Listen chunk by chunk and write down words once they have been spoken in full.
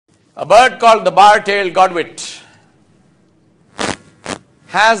A bird called the bar-tailed godwit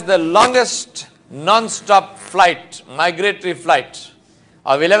has the longest non-stop flight, migratory flight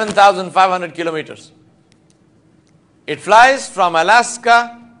of 11,500 kilometers. It flies from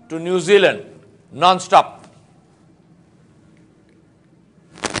Alaska to New Zealand non-stop.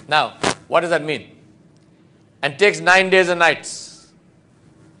 Now, what does that mean? And takes 9 days and nights.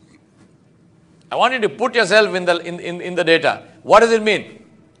 I want you to put yourself in the data. What does it mean?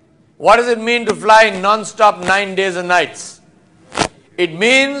 What does it mean to fly non-stop 9 days and nights? It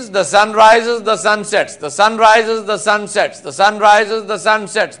means the sun rises, the sun sets. The sun rises, the sun sets. The sun rises, the sun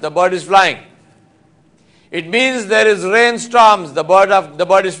sets. The bird is flying. It means there is rainstorms, the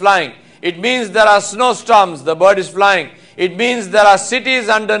bird is flying. It means there are snowstorms, the bird is flying. It means there are cities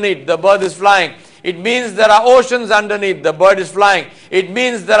underneath, the bird is flying. It means there are oceans underneath, the bird is flying. It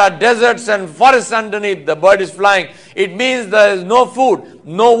means there are deserts and forests underneath, the bird is flying. It means there is no food,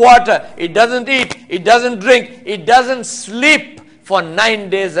 no water. It doesn't eat, it doesn't drink, it doesn't sleep for 9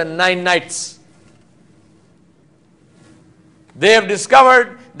 days and 9 nights. They have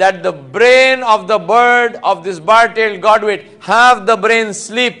discovered that the brain of the bird, of this bar-tailed godwit, half the brain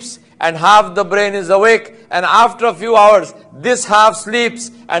sleeps and half the brain is awake. And after a few hours, this half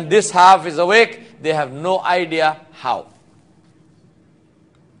sleeps and this half is awake. They have no idea how.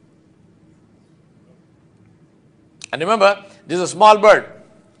 And remember, this is a small bird.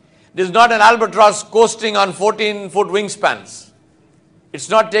 This is not an albatross coasting on 14-foot wingspans. It's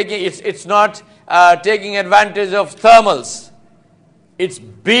not taking advantage of thermals. It's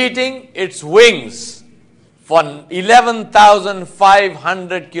beating its wings for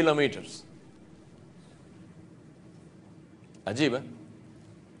 11,500 kilometers. Ajib, eh?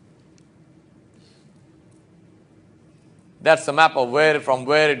 That's the map of from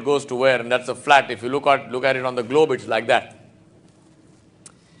where it goes to where, and that's a flat. If you look at it on the globe, it's like that.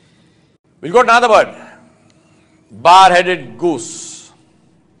 We'll go to another bird. Bar-headed goose.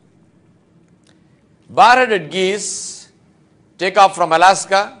 Bar-headed geese take off from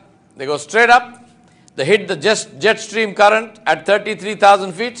Alaska. They go straight up. They hit the jet stream current at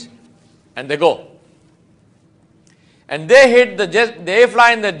 33,000 feet, and they go. And they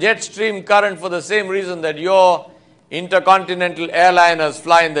fly in the jet stream current for the same reason that your intercontinental airliners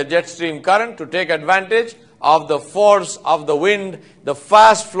fly in the jet stream current, to take advantage of the force of the wind, the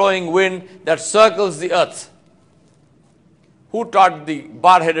fast-flowing wind that circles the earth. Who taught the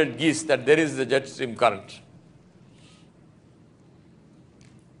bar-headed geese that there is the jet stream current?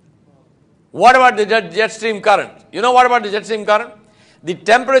 What about the jet stream current? You know what about the jet stream current? The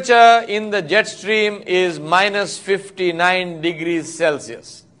temperature in the jet stream is minus 59 degrees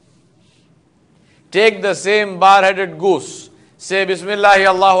Celsius. Take the same bar-headed goose, say Bismillahi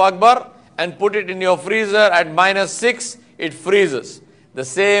Allahu Akbar, and put it in your freezer at minus 6, it freezes. The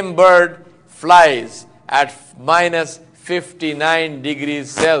same bird flies at minus 59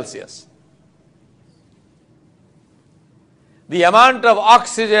 degrees Celsius. The amount of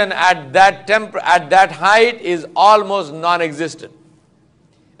oxygen at that height is almost non-existent.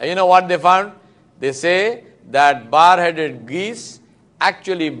 And you know what they found? They say that bar-headed geese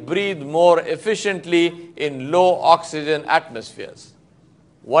actually breathe more efficiently in low oxygen atmospheres.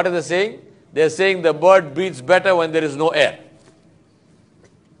 What are they saying? They're saying the bird breathes better when there is no air.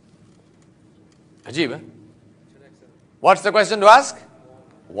 Ajib, eh? What's the question to ask?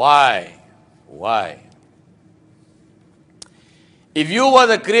 Why? Why? If you were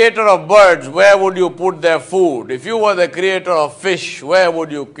the creator of birds, where would you put their food? If you were the creator of fish, where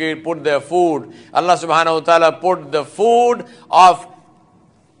would you put their food? Allah subhanahu wa ta'ala put the food of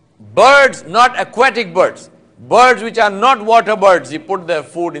birds, not aquatic birds. Birds which are not water birds, He put their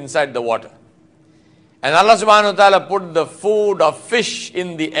food inside the water. And Allah subhanahu wa ta'ala put the food of fish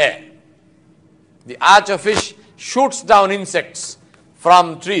in the air. The archer fish shoots down insects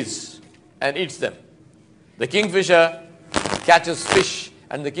from trees and eats them. The kingfisher catches fish,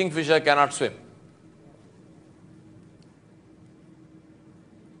 and the kingfisher cannot swim.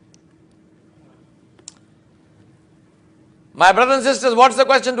 My brothers and sisters, what's the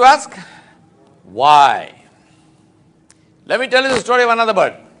question to ask? Why? Let me tell you the story of another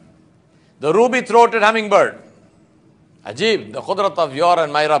bird. The ruby-throated hummingbird. Ajib, the khudrat of your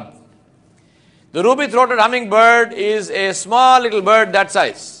and my Rabb. The ruby-throated hummingbird is a small little bird that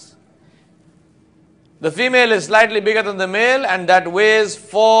size. The female is slightly bigger than the male, and that weighs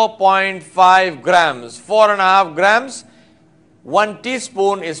 4.5 grams. 4.5 grams. 1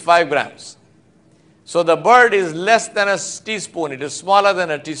 teaspoon is 5 grams. So the bird is less than a teaspoon. It is smaller than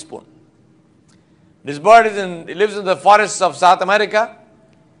a teaspoon. This bird lives in the forests of South America.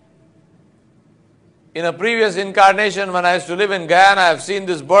 In a previous incarnation, when I used to live in Guyana, I have seen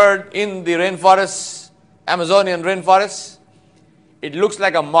this bird in the rainforests, Amazonian rainforests. It looks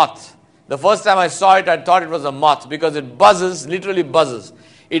like a moth. The first time I saw it, I thought it was a moth because it buzzes, literally buzzes.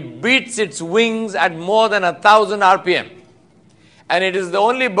 It beats its wings at more than 1,000 RPM. And it is the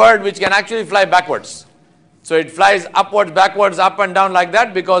only bird which can actually fly backwards. So it flies upwards, backwards, up and down like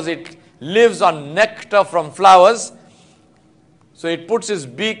that because it lives on nectar from flowers. So it puts its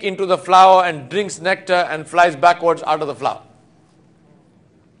beak into the flower and drinks nectar and flies backwards out of the flower.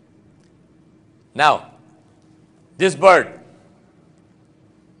 Now, this bird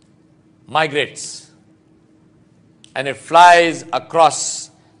migrates and it flies across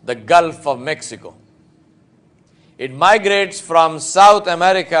the Gulf of Mexico. It migrates from South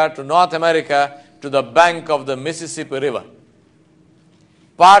America to North America to the bank of the Mississippi River.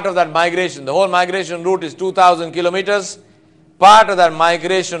 Part of that migration, the whole migration route is 2,000 kilometers. Part of that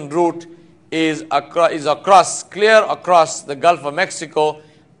migration route is clear across the Gulf of Mexico,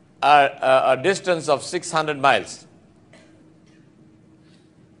 a distance of 600 miles.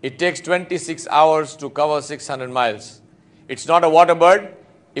 It takes 26 hours to cover 600 miles. It's not a water bird.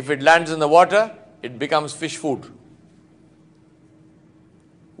 If it lands in the water, it becomes fish food.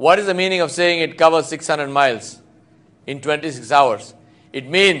 What is the meaning of saying it covers 600 miles in 26 hours? It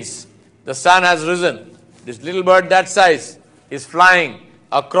means the sun has risen. This little bird that size is flying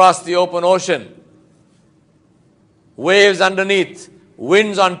across the open ocean. Waves underneath,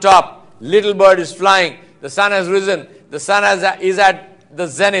 winds on top. Little bird is flying. The sun has risen. The sun is at the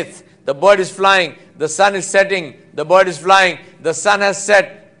zenith. The bird is flying. The sun is setting. The bird is flying. The sun has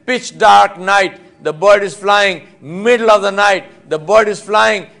set. Pitch dark night. The bird is flying. Middle of the night. The bird is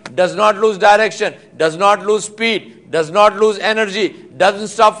flying. Does not lose direction. Does not lose speed. Does not lose energy. Doesn't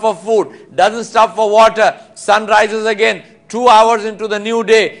stop for food. Doesn't stop for water. Sun rises again. 2 hours into the new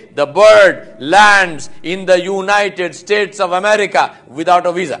day, the bird lands in the United States of America without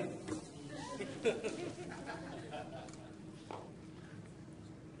a visa.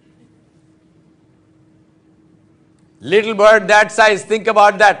 Little bird that size, think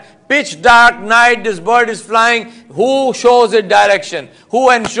about that. Pitch dark night, this bird is flying. Who shows it direction? Who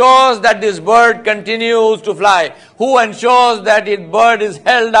ensures that this bird continues to fly? Who ensures that its bird is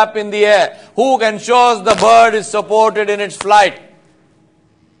held up in the air? Who ensures the bird is supported in its flight?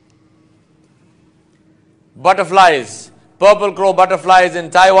 Butterflies, purple crow butterflies in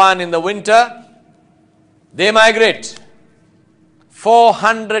Taiwan in the winter, they migrate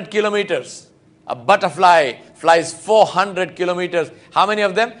 400 kilometers. A butterfly flies 400 kilometers. How many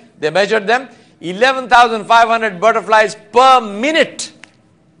of them? They measured them. 11,500 butterflies per minute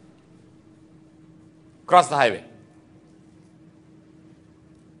cross the highway.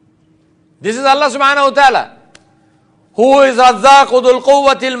 This is Allah subhanahu wa ta'ala. Who is Razzaqu dhul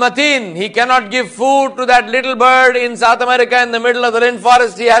quwwatil mateen. He cannot give food to that little bird in South America in the middle of the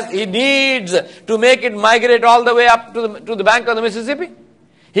rainforest. He needs to make it migrate all the way up to the bank of the Mississippi.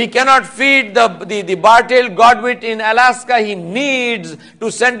 He cannot feed the bar-tailed godwit in Alaska. He needs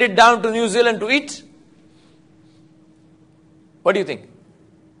to send it down to New Zealand to eat. What do you think?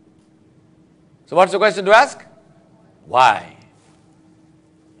 So what's the question to ask? Why?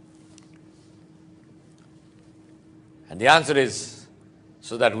 And the answer is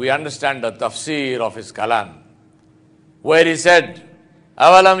so that we understand the tafsir of his kalam, where he said,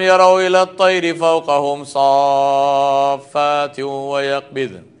 أَوَلَمْ يَرَوْا إِلَى الطَّيْرِ فَوْقَهُمْ صَافَّاتٍ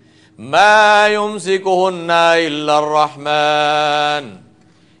وَيَقْبِضْنَ مَا يُمْسِكُهُنَّ إِلَّا الرَّحْمَنُ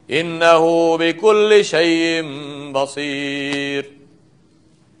إِنَّهُ بِكُلِّ شَيْءٍ بَصِيرٌ.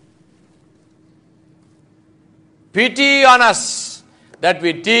 Pity on us that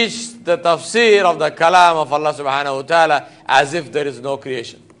we teach the tafsir of the kalam of Allah subhanahu wa ta'ala as if there is no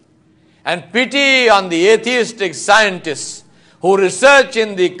creation. And pity on the atheistic scientists who research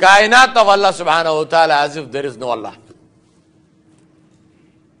in the kainat of Allah subhanahu wa ta'ala as if there is no Allah.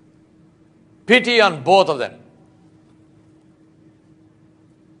 Pity on both of them.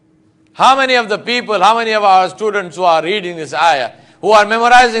 How many of the people, how many of our students who are reading this ayah, who are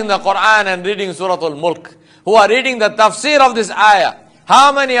memorizing the Quran and reading Surah Al-Mulk, who are reading the tafsir of this ayah,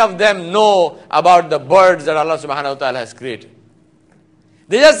 how many of them know about the birds that Allah subhanahu wa ta'ala has created?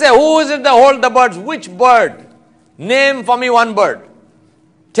 They just say, who is it that holds the birds? Which bird? Name for me one bird.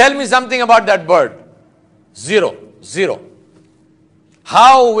 Tell me something about that bird. Zero.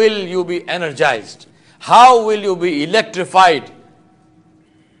 How will you be energized? How will you be electrified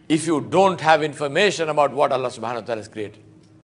if you don't have information about what Allah subhanahu wa ta'ala has created?